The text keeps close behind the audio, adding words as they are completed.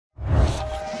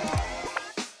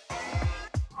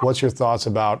What's your thoughts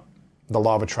about the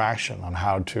law of attraction, on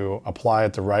how to apply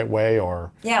it the right way?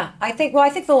 Or Yeah, I think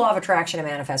the law of attraction and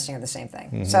manifesting are the same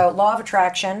thing. So law of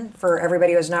attraction, for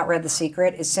everybody who has not read The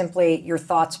Secret, is simply your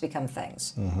thoughts become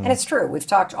things. And it's true. We've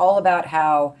talked all about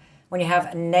how when you have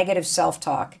a negative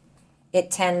self-talk, it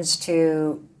tends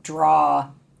to draw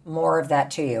more of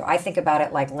that to you. I think about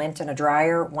it like lint in a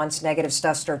dryer. Once negative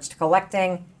stuff starts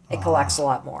collecting, it collects a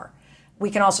lot more. We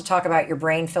can also talk about your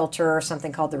brain filter,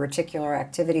 something called the reticular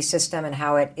activity system, and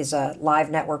how it is a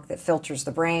live network that filters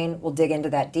the brain. We'll dig into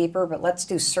that deeper, but let's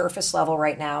do surface level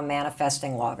right now,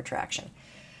 manifesting law of attraction.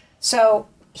 So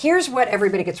here's what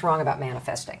everybody gets wrong about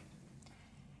manifesting.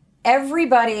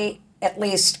 Everybody, at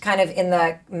least kind of in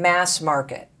the mass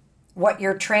market, what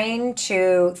you're trained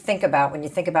to think about when you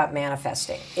think about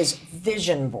manifesting is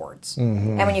vision boards.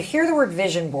 And when you hear the word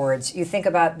vision boards, you think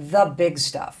about the big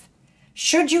stuff.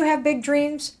 Should you have big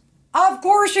dreams? Of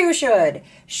course you should.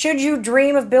 Should you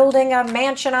dream of building a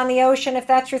mansion on the ocean if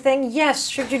that's your thing? Yes.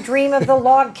 Should you dream of the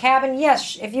log cabin?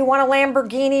 Yes. If you want a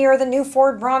Lamborghini or the new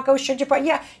Ford Bronco, should you?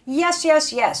 Yeah. Yes,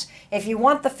 yes, yes. If you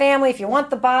want the family, if you want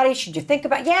the body, should you think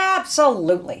about? Yeah,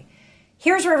 absolutely.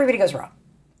 Here's where everybody goes wrong.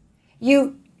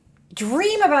 You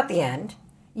dream about the end.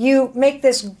 You make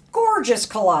this gorgeous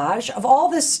collage of all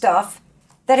this stuff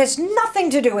that has nothing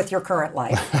to do with your current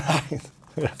life.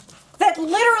 That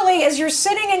literally, as you're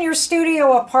sitting in your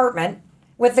studio apartment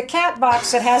with the cat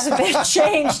box that hasn't been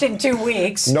changed in 2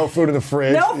 weeks. No food in the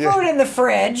fridge. No food in the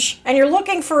fridge. And you're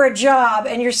looking for a job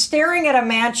and you're staring at a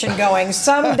mansion going,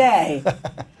 someday,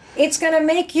 it's going to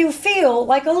make you feel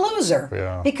like a loser.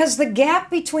 Yeah. Because the gap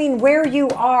between where you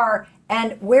are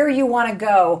and where you want to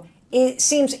go, it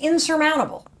seems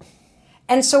insurmountable.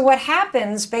 And so what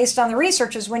happens, based on the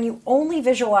research, is when you only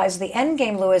visualize the end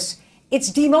game, Lewis, it's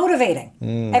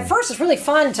demotivating. At first, it's really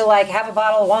fun to like have a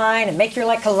bottle of wine and make your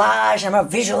like collage. I'm gonna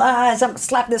visualize. I'm gonna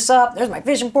slap this up. There's my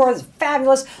vision board. It's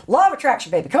fabulous. Law of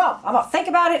attraction, baby. Come on. I'm gonna think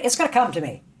about it. It's gonna come to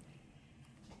me.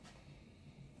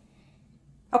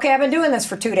 Okay, I've been doing this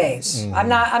for 2 days.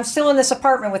 I'm still in this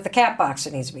apartment with the cat box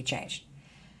that needs to be changed.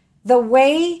 The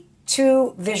way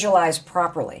to visualize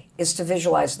properly is to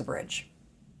visualize the bridge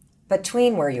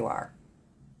between where you are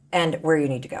and where you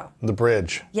need to go. The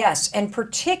bridge. Yes, and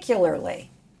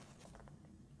particularly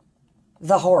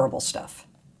the horrible stuff.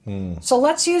 So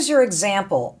let's use your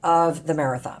example of the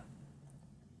marathon.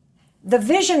 The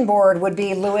vision board would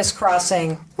be Lewis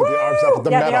crossing. With the arms up at the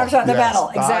metal. The arms up at the metal,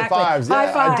 The exactly. high fives. Yeah,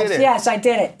 High fives. I did it. Yes, I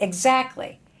did it.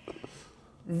 Exactly.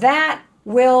 That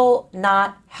will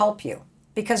not help you.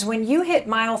 Because when you hit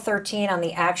mile 13 on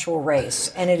the actual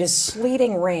race and it is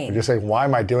sleeting rain. You're saying, why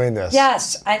am I doing this?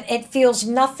 Yes, and it feels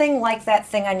nothing like that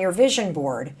thing on your vision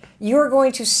board. You're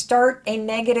going to start a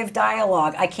negative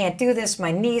dialogue. I can't do this.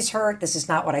 My knees hurt. This is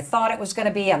not what I thought it was going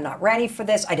to be. I'm not ready for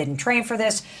this. I didn't train for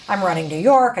this. I'm running New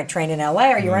York. I trained in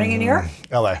LA. Are you running in New York?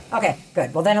 LA. Okay,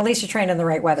 good. Well, then at least you trained in the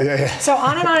right weather. Yeah. So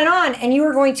on and on and on, and you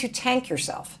are going to tank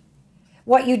yourself.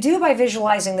 What you do by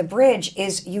visualizing the bridge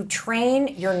is you train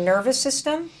your nervous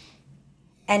system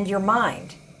and your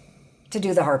mind to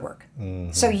do the hard work.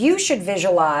 So you should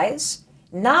visualize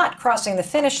not crossing the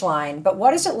finish line, but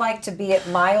what is it like to be at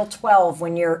mile 12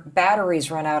 when your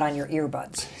batteries run out on your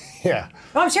earbuds? Yeah.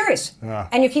 No, I'm serious. Yeah.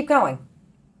 And you keep going.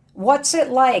 What's it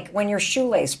like when your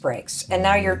shoelace breaks and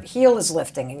now your heel is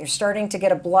lifting and you're starting to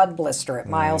get a blood blister at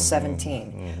mile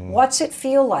 17? What's it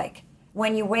feel like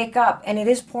when you wake up and it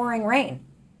is pouring rain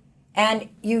and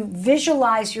you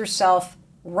visualize yourself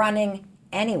running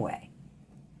anyway?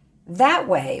 That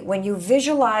way, when you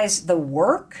visualize the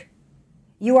work,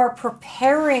 you are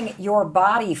preparing your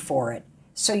body for it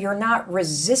so you're not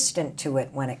resistant to it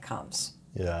when it comes.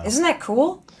 Yeah. Isn't that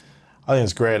cool? I think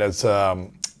it's great. It's a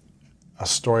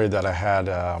story that I had,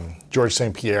 George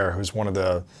St. Pierre, who's one of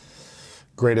the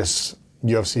greatest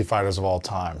UFC fighters of all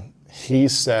time. He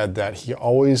said that he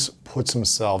always puts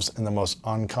himself in the most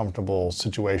uncomfortable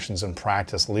situations in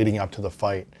practice leading up to the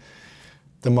fight.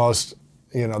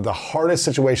 The hardest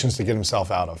situations to get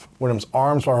himself out of. When his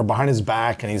arms are behind his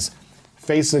back and he's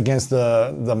face against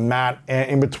the mat and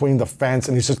in between the fence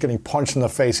and he's just getting punched in the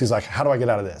face. He's like, how do I get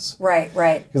out of this? Right,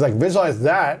 right. He's like, visualize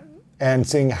that and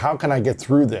seeing how can I get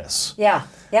through this? Yeah,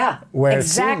 yeah,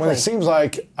 exactly. When it seems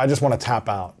like I just want to tap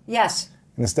out. Yes.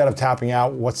 Instead of tapping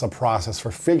out, what's the process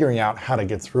for figuring out how to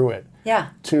get through it? Yeah.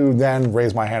 To then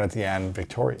raise my hand at the end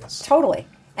victorious. Totally.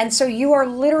 And so you are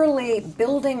literally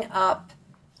building up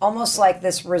almost like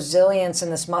this resilience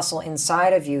and this muscle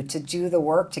inside of you to do the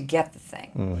work to get the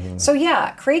thing. So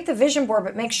yeah, create the vision board,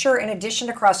 but make sure in addition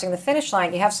to crossing the finish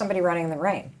line, you have somebody running in the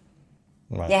rain.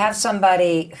 Right. You have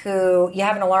somebody you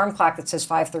have an alarm clock that says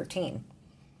 5:13.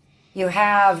 You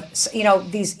have,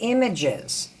 these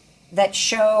images that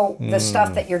show the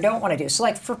stuff that you don't want to do. So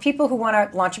like for people who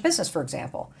want to launch a business, for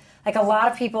example, like a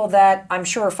lot of people that I'm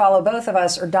sure follow both of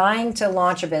us are dying to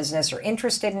launch a business or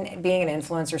interested in being an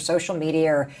influencer, social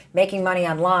media, or making money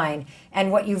online.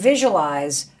 And what you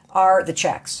visualize are the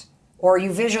checks, or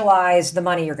you visualize the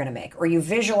money you're going to make, or you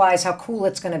visualize how cool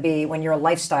it's going to be when you're a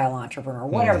lifestyle entrepreneur,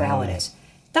 whatever the hell it is.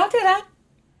 Don't do that.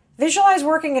 Visualize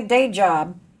working a day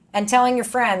job and telling your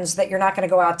friends that you're not going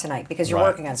to go out tonight because you're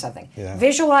working on something. Yeah.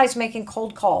 Visualize making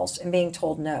cold calls and being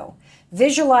told no.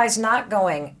 Visualize not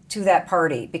going to that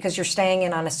party because you're staying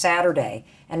in on a Saturday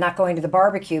and not going to the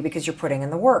barbecue because you're putting in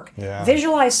the work. Yeah.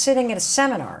 Visualize sitting at a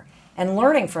seminar and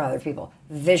learning from other people.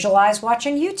 Visualize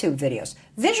watching YouTube videos.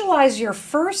 Visualize your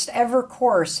first ever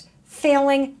course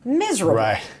failing miserably.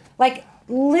 Right. Like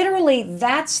literally,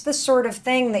 that's the sort of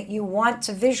thing that you want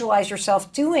to visualize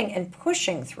yourself doing and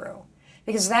pushing through,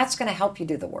 because that's going to help you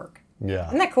do the work. Yeah.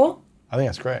 Isn't that cool? I think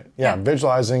that's great. Yeah,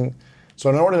 visualizing. So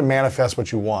in order to manifest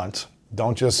what you want,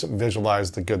 don't just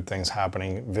visualize the good things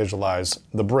happening, visualize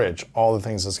the bridge, all the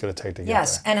things it's going to take to get there.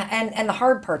 Yes, and the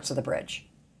hard parts of the bridge,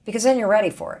 because then you're ready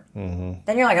for it.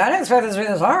 Then you're like, I didn't expect this to be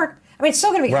this hard. I mean, it's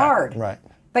still going to be hard,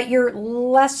 but you're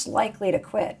less likely to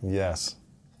quit. Yes.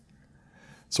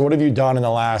 So what have you done in the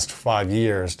last 5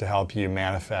 years to help you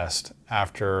manifest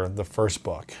after the first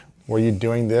book? Were you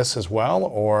doing this as well,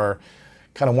 or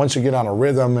kind of once you get on a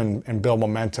rhythm and build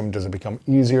momentum, does it become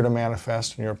easier to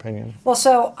manifest, in your opinion? Well,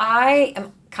 so I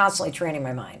am constantly training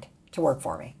my mind to work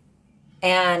for me.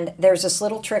 And there's this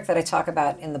little trick that I talk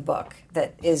about in the book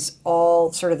that is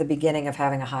all sort of the beginning of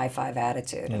having a high five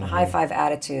attitude. And a high five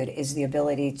attitude is the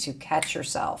ability to catch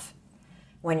yourself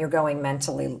when you're going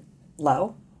mentally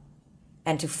low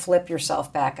and to flip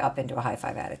yourself back up into a high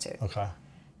five attitude. Okay.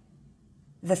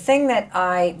 The thing that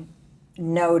I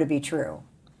know to be true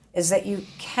is that you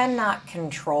cannot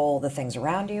control the things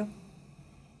around you.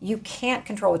 You can't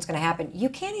control what's going to happen. You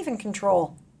can't even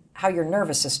control how your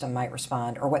nervous system might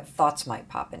respond or what thoughts might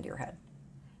pop into your head.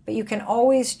 But you can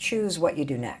always choose what you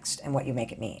do next and what you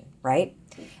make it mean, right?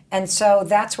 And so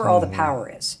that's where all the power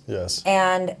is. Yes.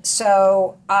 And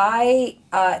so I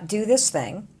do this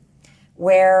thing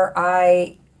where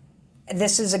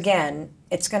this is, again,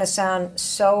 it's going to sound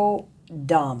so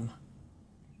dumb,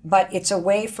 but it's a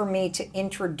way for me to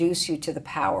introduce you to the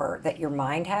power that your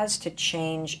mind has to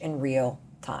change in real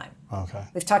time. Okay.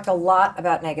 We've talked a lot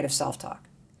about negative self-talk.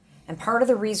 And part of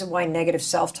the reason why negative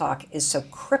self-talk is so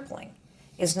crippling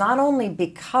is not only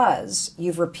because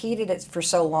you've repeated it for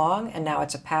so long and now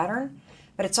it's a pattern,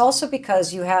 but it's also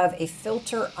because you have a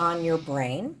filter on your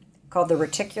brain called the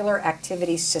reticular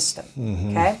activity system,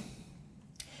 okay?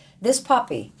 This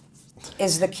puppy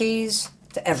is the keys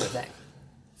to everything.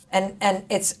 And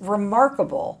it's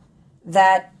remarkable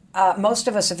that most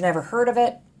of us have never heard of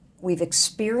it. We've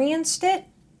experienced it,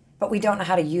 but we don't know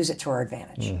how to use it to our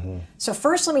advantage. So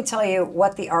first, let me tell you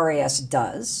what the RAS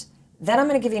does. Then I'm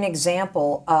going to give you an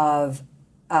example of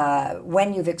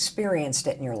when you've experienced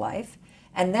it in your life.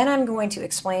 And then I'm going to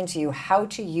explain to you how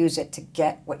to use it to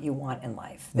get what you want in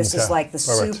life. This is like the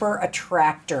super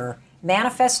attractor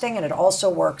manifesting, and it also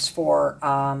works for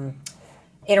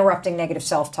interrupting negative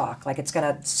self-talk. Like it's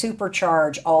going to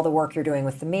supercharge all the work you're doing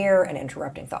with the mirror and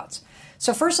interrupting thoughts.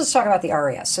 So first, let's talk about the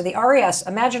RAS. So the RAS,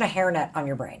 imagine a hairnet on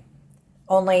your brain,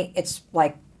 only it's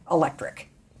like electric,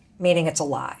 meaning it's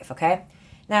alive, okay?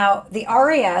 Now, the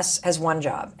RAS has one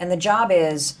job, and the job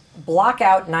is block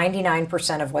out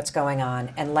 99% of what's going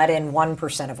on and let in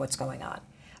 1% of what's going on.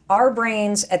 Our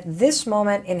brains at this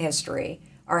moment in history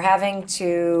are having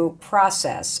to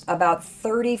process about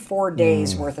 34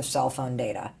 days worth of cell phone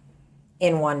data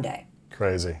in one day.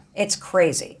 Crazy. It's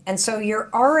crazy. And so your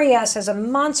RAS has a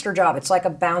monster job. It's like a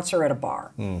bouncer at a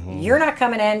bar. You're not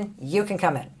coming in, you can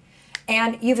come in.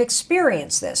 And you've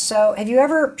experienced this. So have you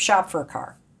ever shopped for a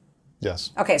car?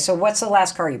 Yes. Okay, so what's the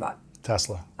last car you bought?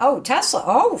 Tesla. Oh, Tesla.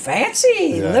 Oh, fancy.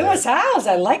 Yeah, Lewis House.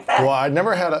 I like that. Well, I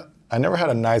never had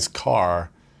a nice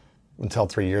car until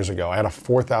 3 years ago. I had a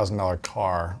 $4,000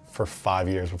 car for 5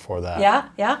 years before that. Yeah,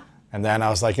 yeah. And then I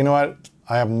was like, you know what?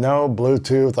 I have no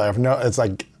Bluetooth. It's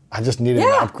like, I just needed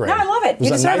an upgrade. No, I love it.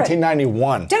 It was a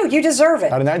 1991. Dude, you deserve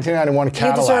it. I had a 1991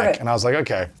 Cadillac. You deserve it. And I was like,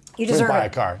 okay, you deserve buy a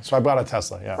car. So I bought a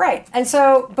Tesla, yeah. Right. And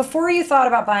so before you thought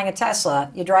about buying a Tesla,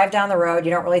 you drive down the road,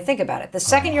 you don't really think about it. The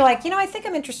second you're like, you know, I think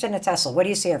I'm interested in a Tesla. What do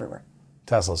you see everywhere?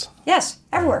 Teslas. Yes,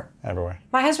 everywhere. Everywhere.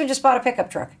 My husband just bought a pickup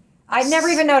truck. I never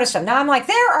even noticed them. Now I'm like,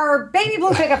 there are baby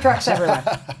blue pickup trucks everywhere.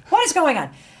 What is going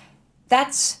on?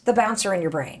 That's the bouncer in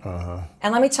your brain.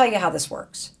 And let me tell you how this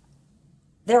works.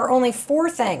 There are only 4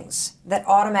 things that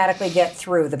automatically get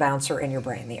through the bouncer in your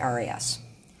brain, the RAS.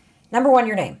 Number 1,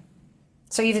 your name.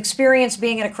 So you've experienced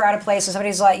being in a crowded place and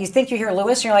somebody's like, you think you hear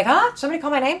Lewis and you're like, huh? Somebody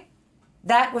call my name?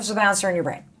 That was the bouncer in your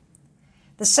brain.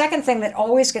 The second thing that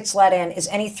always gets let in is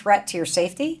any threat to your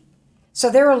safety. So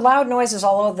there are loud noises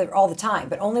all the time,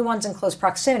 but only ones in close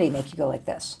proximity make you go like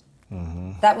this.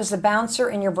 Mm-hmm. That was the bouncer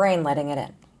in your brain letting it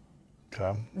in.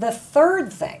 Okay. The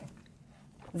third thing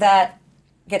that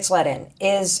gets let in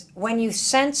is when you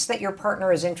sense that your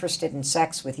partner is interested in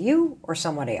sex with you or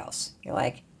somebody else. You're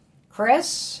like,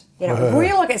 Chris, who are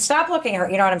you looking at? Stop looking at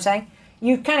her. You know what I'm saying?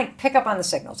 You kind of pick up on the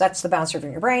signals. That's the bouncer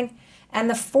in your brain. And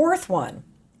the fourth one,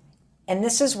 and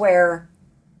this is the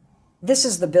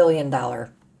 $1 billion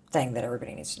thing that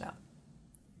everybody needs to know.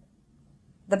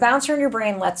 The bouncer in your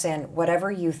brain lets in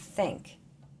whatever you think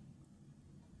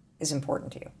is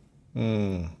important to you.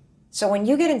 Mm. So when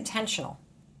you get intentional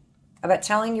about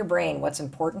telling your brain what's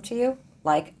important to you,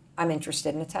 like, I'm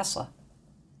interested in a Tesla,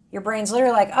 your brain's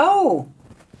literally like, oh,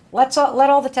 let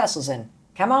all the Teslas in.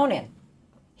 Come on in.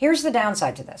 Here's the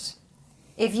downside to this.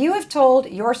 If you have told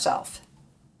yourself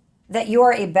that you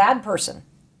are a bad person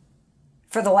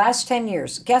for the last 10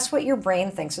 years, guess what your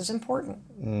brain thinks is important?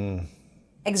 Mm.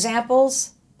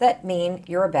 Examples that mean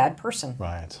you're a bad person.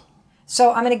 Right.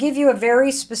 So I'm going to give you a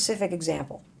very specific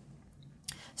example.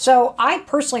 So I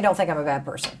personally don't think I'm a bad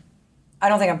person. I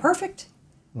don't think I'm perfect,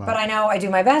 right, but I know I do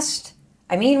my best.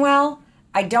 I mean well.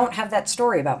 I don't have that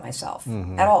story about myself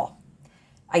at all.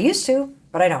 I used to,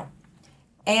 but I don't.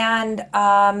 And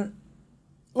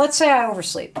let's say I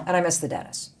oversleep and I miss the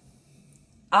dentist.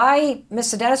 I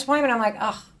miss the dentist appointment. I'm like,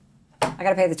 oh, I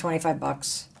got to pay the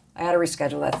 $25. I got to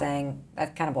reschedule that thing.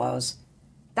 That kind of blows.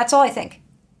 That's all I think.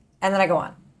 And then I go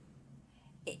on.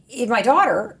 My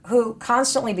daughter, who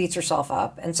constantly beats herself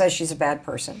up and says she's a bad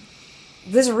person,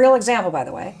 this is a real example, by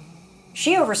the way.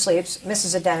 She oversleeps,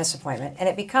 misses a dentist appointment, and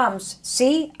it becomes,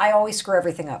 see, I always screw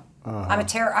everything up. Uh-huh.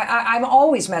 I'm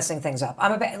always messing things up.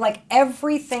 Like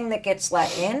everything that gets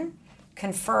let in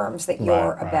confirms that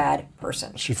you're a bad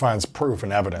person. She finds proof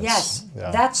and evidence. Yes,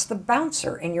 that's the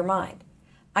bouncer in your mind.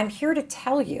 I'm here to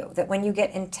tell you that when you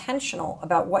get intentional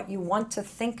about what you want to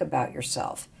think about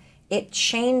yourself, it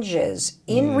changes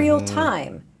in real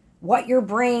time what your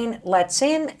brain lets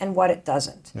in and what it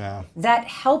doesn't. Yeah. That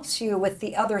helps you with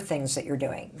the other things that you're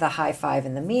doing. The high five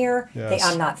in the mirror, the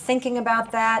I'm not thinking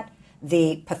about that,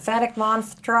 the pathetic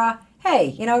mantra.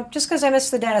 Hey, just because I missed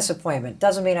the dentist appointment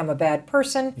doesn't mean I'm a bad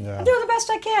person. Yeah. I'm doing the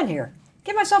best I can here.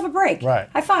 Give myself a break. Right.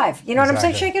 High five. You know what I'm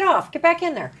saying? Shake it off. Get back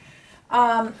in there.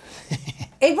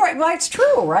 It's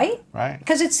true, right? Right.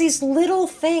 Because it's these little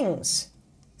things.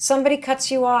 Somebody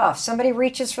cuts you off. Somebody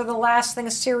reaches for the last thing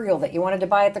of cereal that you wanted to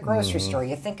buy at the grocery store.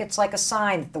 You think it's like a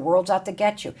sign that the world's out to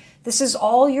get you. This is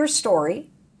all your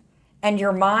story and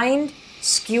your mind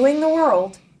skewing the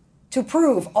world to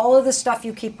prove all of the stuff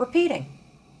you keep repeating.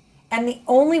 And the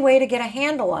only way to get a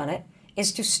handle on it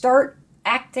is to start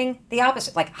acting the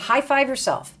opposite. Like high five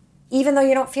yourself, even though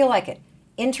you don't feel like it.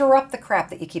 Interrupt the crap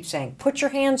that you keep saying. Put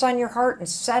your hands on your heart and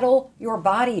settle your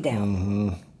body down. Mm-hmm.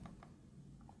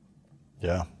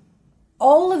 Yeah.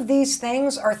 All of these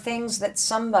things are things that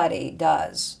somebody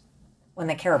does when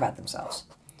they care about themselves,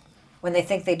 when they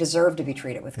think they deserve to be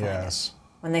treated with kindness,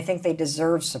 when they think they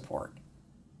deserve support,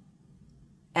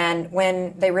 and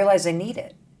when they realize they need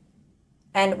it.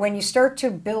 And when you start to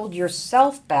build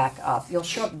yourself back up, you'll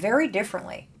show up very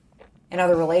differently in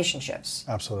other relationships.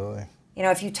 Absolutely.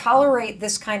 If you tolerate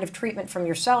this kind of treatment from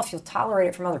yourself, you'll tolerate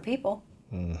it from other people.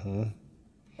 Mm-hmm.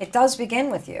 It does begin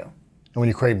with you. And when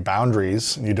you create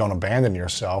boundaries and you don't abandon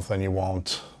yourself, then you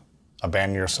won't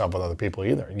abandon yourself with other people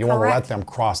either. You won't let them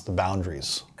cross the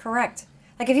boundaries. Correct.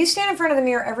 Like if you stand in front of the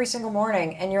mirror every single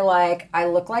morning and you're like, I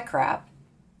look like crap,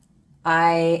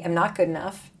 I am not good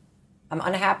enough, I'm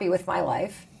unhappy with my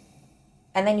life,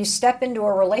 and then you step into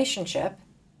a relationship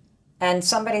and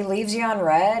somebody leaves you on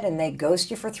red and they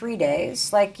ghost you for 3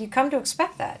 days, like you come to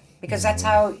expect that because that's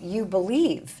how you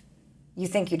believe you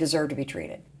think you deserve to be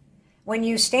treated. When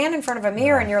you stand in front of a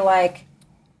mirror and you're like,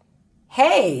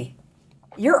 hey,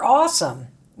 you're awesome.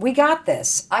 We got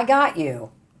this. I got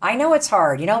you. I know it's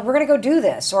hard. We're going to go do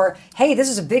this. Or, hey, this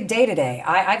is a big day today.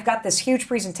 I've got this huge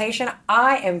presentation.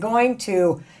 I am going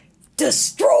to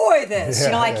destroy this.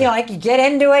 Like you get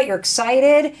into it. You're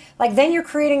excited. Like then you're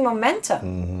creating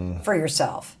momentum for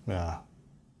yourself. Yeah.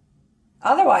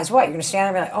 Otherwise, what? You're going to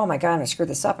stand there and be like, oh my God, I'm going to screw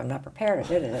this up. I'm not prepared.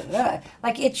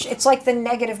 Like it's like the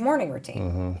negative morning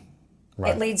routine. Mm-hmm.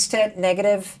 Right. It leads to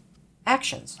negative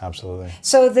actions. Absolutely.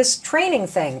 So this training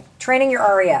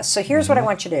your RES. So here's what I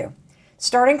want you to do.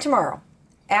 Starting tomorrow,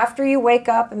 after you wake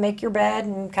up and make your bed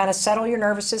and kind of settle your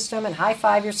nervous system and high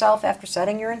five yourself after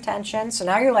setting your intention. So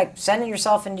now you're like sending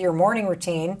yourself into your morning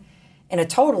routine in a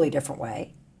totally different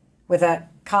way, with a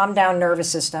calmed down nervous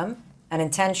system, an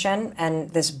intention, and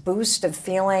this boost of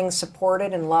feeling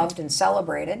supported and loved and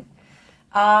celebrated,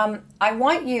 I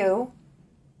want you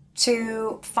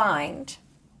to find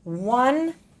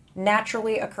one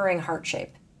naturally occurring heart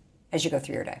shape as you go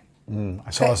through your day. I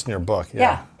saw this in your book.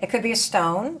 Yeah. It could be a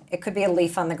stone. It could be a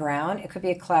leaf on the ground. It could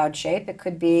be a cloud shape. It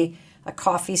could be a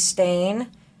coffee stain.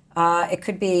 It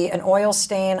could be an oil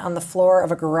stain on the floor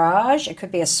of a garage. It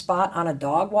could be a spot on a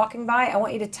dog walking by. I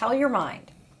want you to tell your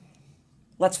mind,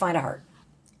 let's find a heart.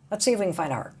 Let's see if we can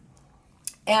find a heart.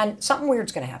 And something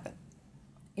weird's going to happen.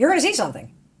 You're going to see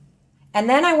something. And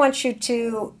then I want you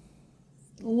to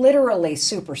literally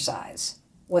supersize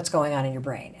what's going on in your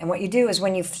brain. And what you do is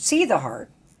when you see the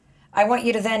heart, I want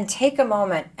you to then take a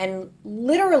moment and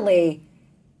literally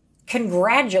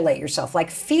congratulate yourself, like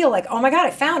feel like, oh my God,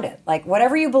 I found it. Like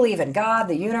whatever you believe in, God,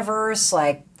 the universe,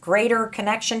 like greater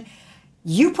connection,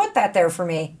 you put that there for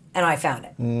me and I found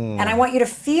it. And I want you to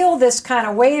feel this kind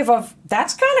of wave of,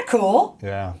 that's kind of cool.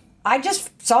 Yeah. I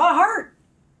just saw a heart.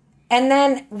 And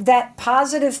then that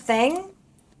positive thing,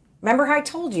 remember how I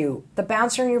told you, the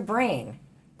bouncer in your brain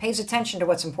pays attention to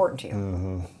what's important to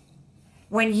you.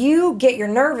 When you get your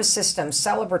nervous system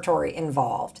celebratory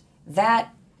involved,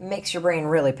 that makes your brain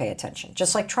really pay attention.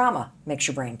 Just like trauma makes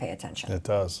your brain pay attention. It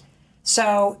does.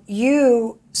 So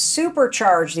you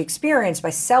supercharge the experience by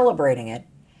celebrating it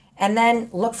and then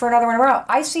look for another one around.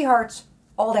 I see hearts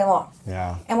all day long.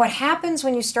 Yeah. And what happens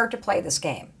when you start to play this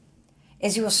game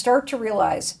is you will start to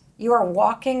realize you are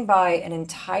walking by an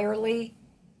entirely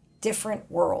different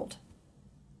world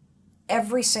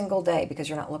every single day because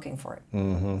you're not looking for it.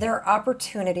 There are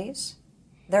opportunities,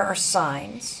 there are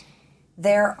signs,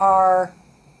 there are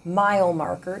mile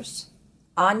markers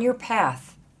on your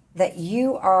path that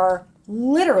you are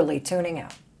literally tuning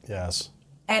out. Yes.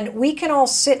 And we can all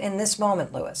sit in this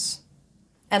moment, Lewis,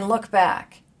 and look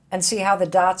back and see how the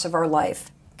dots of our life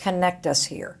connect us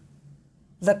here.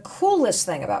 The coolest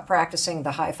thing about practicing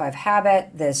the high five habit,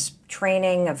 this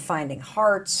training of finding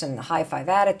hearts and the high five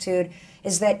attitude,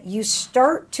 is that you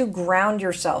start to ground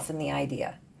yourself in the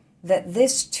idea that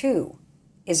this too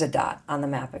is a dot on the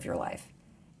map of your life.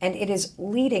 And it is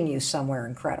leading you somewhere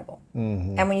incredible.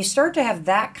 And when you start to have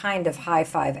that kind of high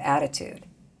five attitude,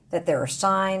 that there are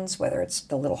signs, whether it's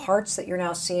the little hearts that you're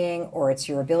now seeing, or it's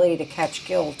your ability to catch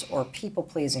guilt or people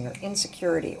pleasing or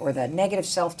insecurity or the negative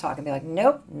self-talk and be like,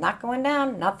 nope, not going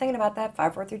down, not thinking about that,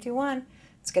 5, 4, 3, 2, 1.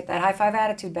 Let's get that high five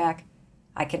attitude back.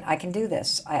 I can do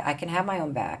this. I can have my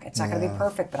own back. It's not going to be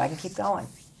perfect, but I can keep going.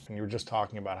 And you were just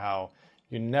talking about how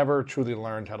you never truly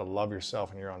learned how to love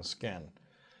yourself in your own skin.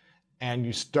 And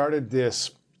you started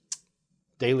this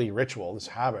daily ritual, this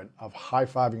habit of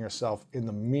high-fiving yourself in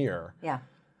the mirror. Yeah.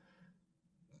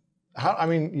 How, I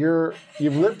mean,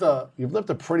 you've lived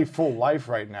a pretty full life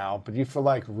right now, but you feel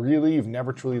like really you've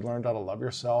never truly learned how to love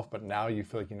yourself, but now you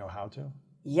feel like you know how to?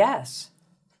 Yes,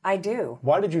 I do.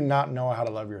 Why did you not know how to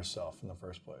love yourself in the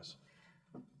first place?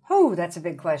 Oh, that's a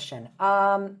big question.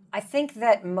 I think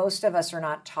that most of us are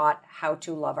not taught how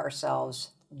to love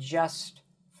ourselves just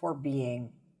for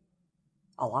being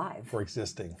alive. For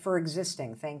existing. For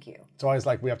existing, thank you. It's always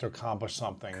like we have to accomplish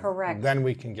something. Correct. Then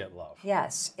we can get love.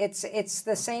 Yes, it's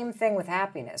the same thing with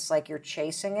happiness. Like you're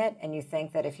chasing it and you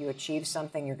think that if you achieve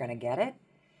something, you're going to get it.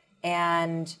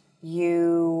 And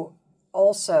you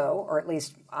also, or at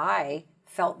least I,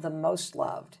 felt the most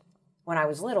loved when I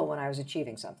was little, when I was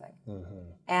achieving something.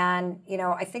 And, you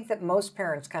know, I think that most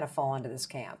parents kind of fall into this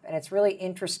camp. And it's really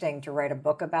interesting to write a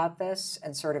book about this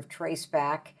and sort of trace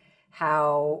back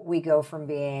how we go from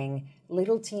being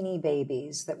little teeny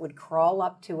babies that would crawl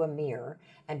up to a mirror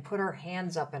and put our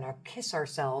hands up and kiss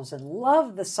ourselves and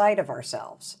love the sight of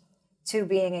ourselves, to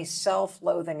being a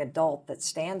self-loathing adult that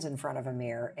stands in front of a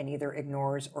mirror and either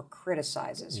ignores or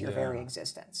criticizes your very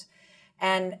existence.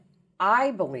 And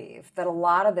I believe that a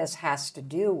lot of this has to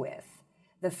do with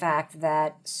the fact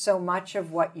that so much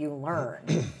of what you learn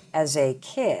as a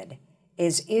kid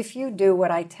is if you do what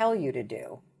I tell you to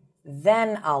do,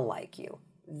 then I'll like you,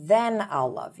 then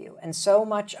I'll love you. And so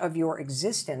much of your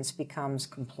existence becomes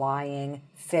complying,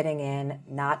 fitting in,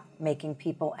 not making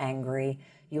people angry.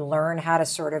 You learn how to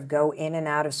sort of go in and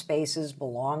out of spaces,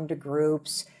 belong to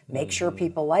groups, make sure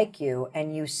people like you,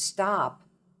 and you stop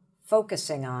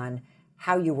focusing on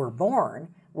how you were born,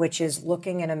 which is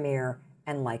looking in a mirror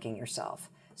and liking yourself.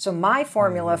 So my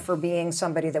formula for being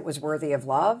somebody that was worthy of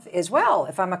love is, well,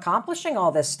 if I'm accomplishing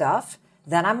all this stuff,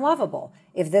 then I'm lovable.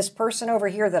 If this person over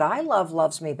here that I love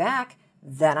loves me back,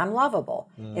 then I'm lovable.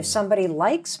 If somebody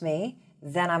likes me,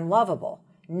 then I'm lovable.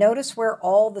 Notice where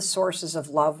all the sources of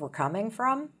love were coming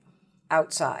from?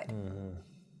 Outside.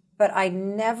 But I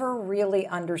never really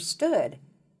understood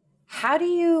How do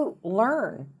you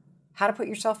learn how to put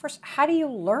yourself first? How do you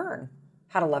learn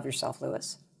how to love yourself,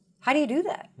 Lewis? How do you do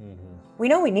that? We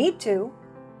know we need to,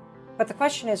 but the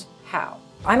question is how?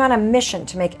 I'm on a mission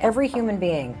to make every human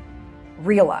being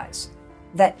realize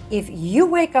that if you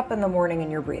wake up in the morning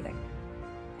and you're breathing,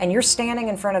 and you're standing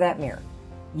in front of that mirror,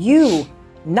 you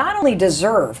not only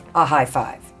deserve a high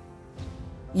five,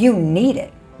 you need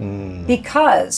it. Because